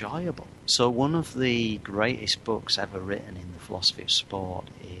intrinsically enjoyable. So one of the greatest books ever written in the philosophy of sport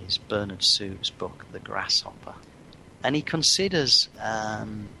is Bernard Suit's book, The Grasshopper. And he considers,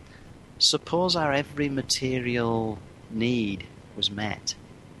 suppose our every material need was met.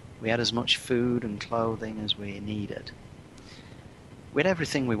 We had as much food and clothing as we needed. We had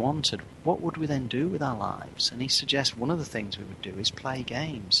everything we wanted. What would we then do with our lives? And he suggests one of the things we would do is play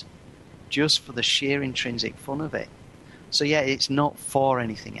games, just for the sheer intrinsic fun of it. So yeah, it's not for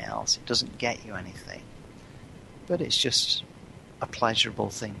anything else. It doesn't get you anything. But it's just a pleasurable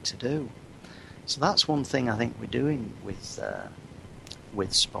thing to do. So that's one thing I think we're doing with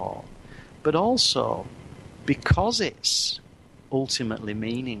sport. But also, because it's ultimately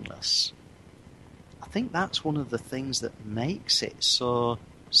meaningless, I think that's one of the things that makes it so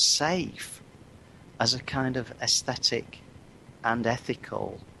safe as a kind of aesthetic and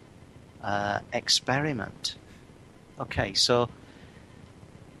ethical experiment. Okay, so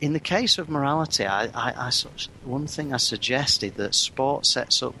In the case of morality, one thing I suggested that sport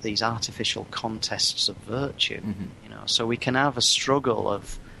sets up these artificial contests of virtue. So we can have a struggle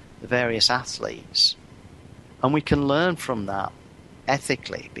of the various athletes, and we can learn from that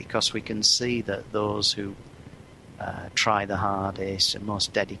ethically, because we can see that those who try the hardest and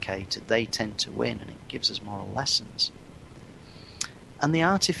most dedicated, they tend to win, and it gives us moral lessons. And the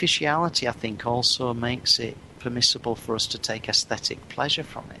artificiality, I think, also makes it permissible for us to take aesthetic pleasure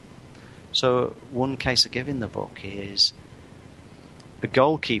from it. So one case I give in the book is the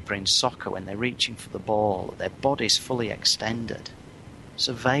goalkeeper in soccer, when they're reaching for the ball, their body's fully extended. It's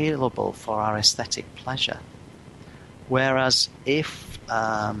available for our aesthetic pleasure. Whereas if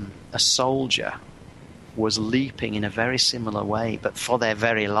a soldier was leaping in a very similar way, but for their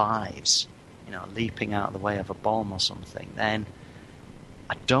very lives, leaping out of the way of a bomb or something, then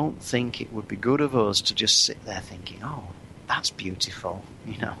I don't think it would be good of us to just sit there thinking, oh, that's beautiful.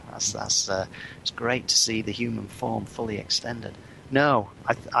 It's great to see the human form fully extended. No,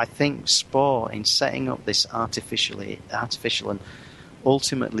 I think sport, in setting up this artificial and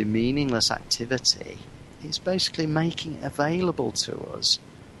ultimately meaningless activity, is basically making it available to us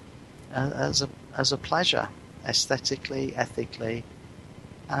as a pleasure, aesthetically, ethically,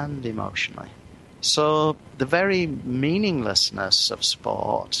 and emotionally. So the very meaninglessness of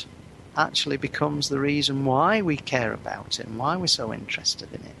sport actually becomes the reason why we care about it and why we're so interested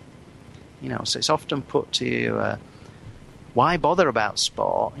in it. So it's often put to you, why bother about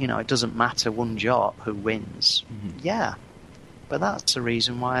sport? It doesn't matter one jot who wins. Yeah, but that's the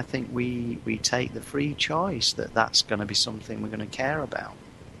reason why I think we take the free choice that that's going to be something we're going to care about.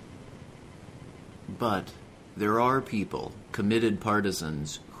 But there are people, committed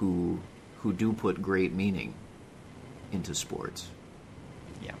partisans, who do put great meaning into sports.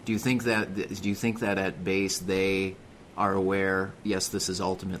 Yeah. Do you think that at base they are aware, yes, this is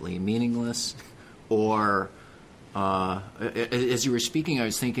ultimately meaningless? Or as you were speaking, I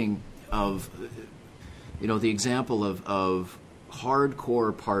was thinking of the example of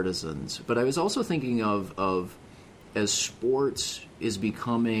hardcore partisans, but I was also thinking of as sports is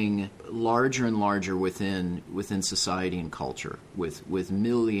becoming larger and larger within society and culture, with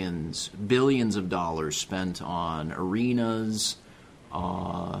billions of dollars spent on arenas,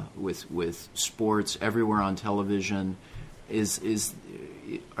 with sports everywhere on television,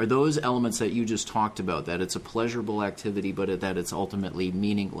 are those elements that you just talked about, that it's a pleasurable activity but that it's ultimately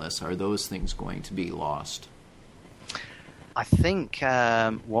meaningless, are those things going to be lost? I think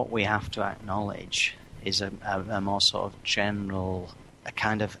what we have to acknowledge is a more sort of general, a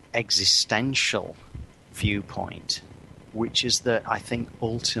kind of existential viewpoint, which is that I think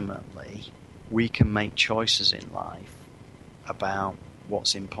ultimately we can make choices in life about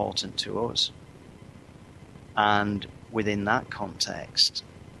what's important to us. And within that context,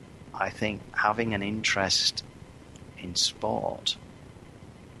 I think having an interest in sport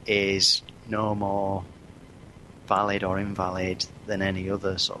is no more valid or invalid than any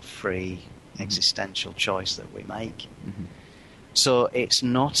other sort of free existential choice that we make. So it's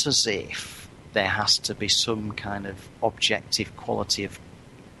not as if there has to be some kind of objective quality of,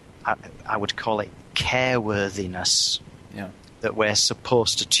 I would call it, careworthiness, that we're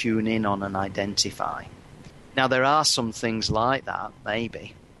supposed to tune in on and identify. Now, there are some things like that,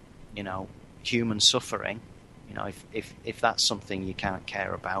 maybe, human suffering. If that's something you can't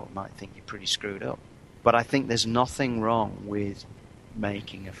care about, you might think you're pretty screwed up. But I think there's nothing wrong with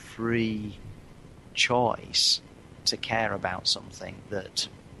making a free choice to care about something that,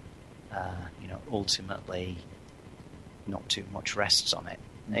 ultimately not too much rests on it.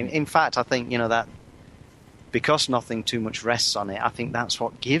 In fact, I think, that because nothing too much rests on it, I think that's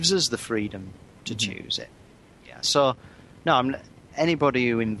what gives us the freedom to choose it. Yeah. So, no, anybody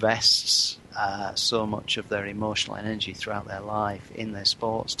who invests so much of their emotional energy throughout their life in their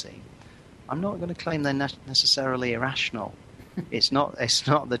sports team, I'm not going to claim they're necessarily irrational. It's not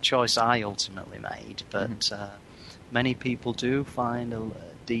the choice I ultimately made, but many people do find a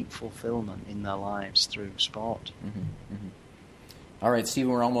deep fulfillment in their lives through sport. All right,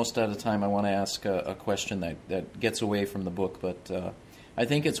 Stephen, we're almost out of time. I want to ask a question that gets away from the book, but I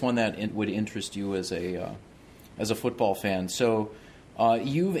think it's one that would interest you as a football fan. So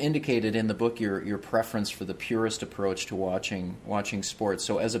you've indicated in the book your preference for the purist approach to watching sports.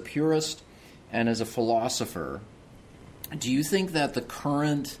 So as a purist and as a philosopher, do you think that the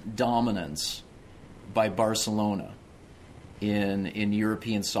current dominance by Barcelona in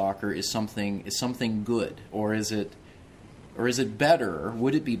European soccer is something good, or is it better, or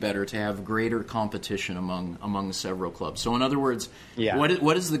would it be better to have greater competition among several clubs? So in other words,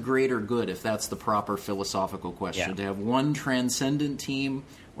 what is the greater good, if that's the proper philosophical question? To have one transcendent team,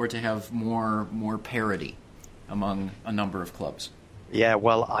 or to have more parity among a number of clubs? Yeah,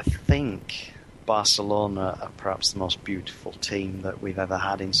 well, I think Barcelona are perhaps the most beautiful team that we've ever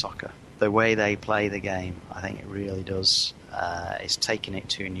had in soccer. The way they play the game, I think it really does, is taking it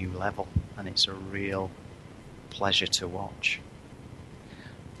to a new level, and it's a real pleasure to watch.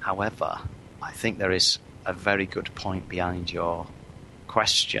 However, I think there is a very good point behind your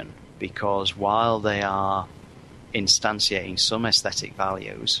question, because while they are instantiating some aesthetic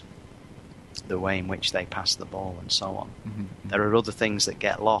values, the way in which they pass the ball and so on, there are other things that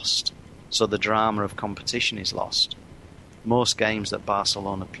get lost. So the drama of competition is lost. Most games that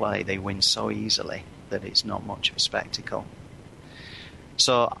Barcelona play, they win so easily that it's not much of a spectacle.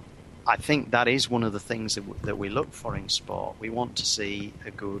 So I think that is one of the things that we look for in sport. We want to see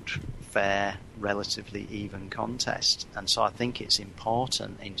a good, fair, relatively even contest. And so I think it's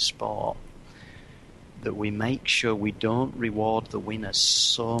important in sport that we make sure we don't reward the winners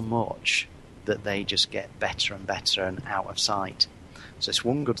so much that they just get better and better and out of sight. So it's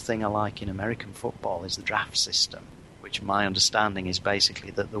one good thing I like in American football is the draft system, which my understanding is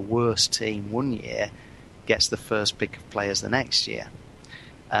basically that the worst team one year gets the first pick of players the next year.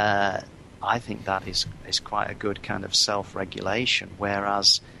 I think that is quite a good kind of self-regulation,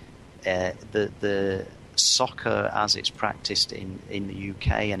 whereas the soccer as it's practiced in the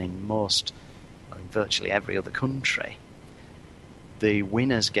UK and in virtually every other country, the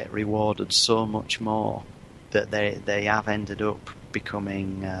winners get rewarded so much more that they have ended up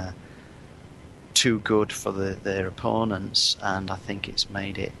becoming too good for their opponents, and I think it's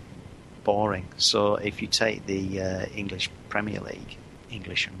made it boring. So if you take the English Premier League,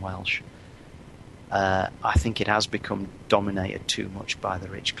 English and Welsh, I think it has become dominated too much by the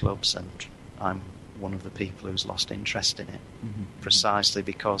rich clubs, and I'm one of the people who's lost interest in it, precisely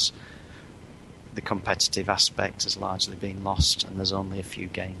because the competitive aspect has largely been lost, and there's only a few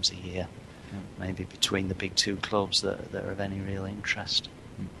games a year, maybe between the big two clubs that are of any real interest.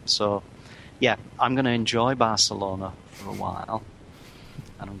 So, yeah, I'm going to enjoy Barcelona for a while,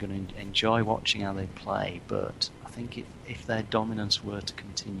 and I'm going to enjoy watching how they play, but I think if their dominance were to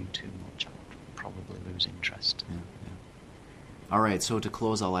continue too much, I would probably lose interest. Yeah. All right, so to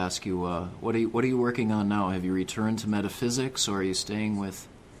close, I'll ask you, what are you working on now? Have you returned to metaphysics, or are you staying with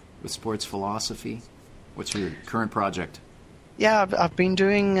sports philosophy? What's your current project? Yeah, I've been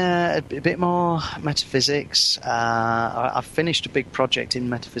doing a bit more metaphysics. I've finished a big project in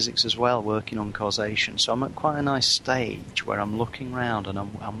metaphysics as well, working on causation. So I'm at quite a nice stage where I'm looking around and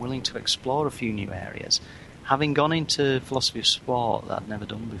I'm willing to explore a few new areas. Having gone into philosophy of sport that I'd never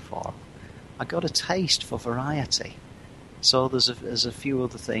done before, I got a taste for variety. So there's a few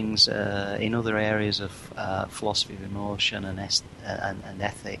other things in other areas of philosophy of emotion and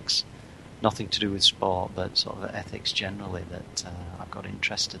ethics. Nothing to do with sport, but sort of ethics generally that I've got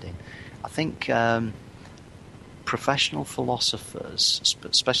interested in. I think professional philosophers,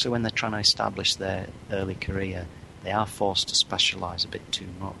 especially when they're trying to establish their early career, they are forced to specialise a bit too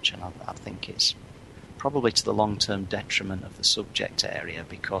much, and I think it's probably to the long-term detriment of the subject area,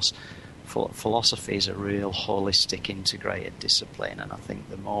 because philosophy is a real holistic, integrated discipline, and I think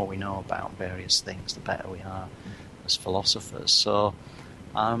the more we know about various things, the better we are as philosophers. So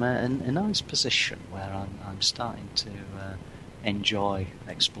I'm in a nice position where I'm starting to enjoy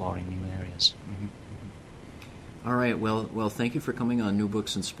exploring new areas. All right. Well, thank you for coming on New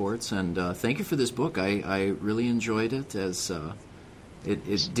Books in Sports, and thank you for this book. I really enjoyed it, as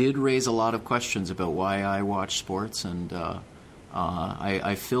it did raise a lot of questions about why I watch sports, and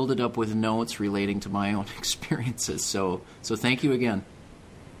I filled it up with notes relating to my own experiences. So thank you again.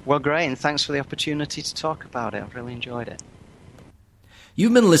 Well, great, and thanks for the opportunity to talk about it. I've really enjoyed it.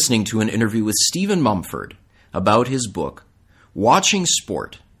 You've been listening to an interview with Stephen Mumford about his book, Watching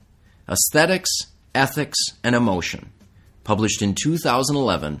Sport: Aesthetics, Ethics, and Emotion, published in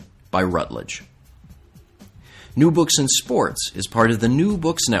 2011 by Routledge. New Books in Sports is part of the New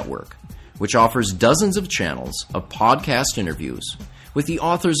Books Network, which offers dozens of channels of podcast interviews with the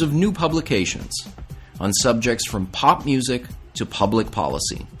authors of new publications on subjects from pop music to public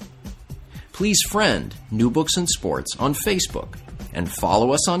policy. Please friend New Books in Sports on Facebook and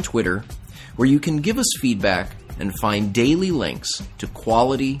follow us on Twitter, where you can give us feedback and find daily links to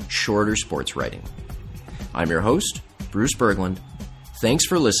quality, shorter sports writing. I'm your host, Bruce Berglund. Thanks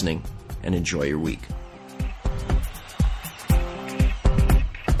for listening, and enjoy your week.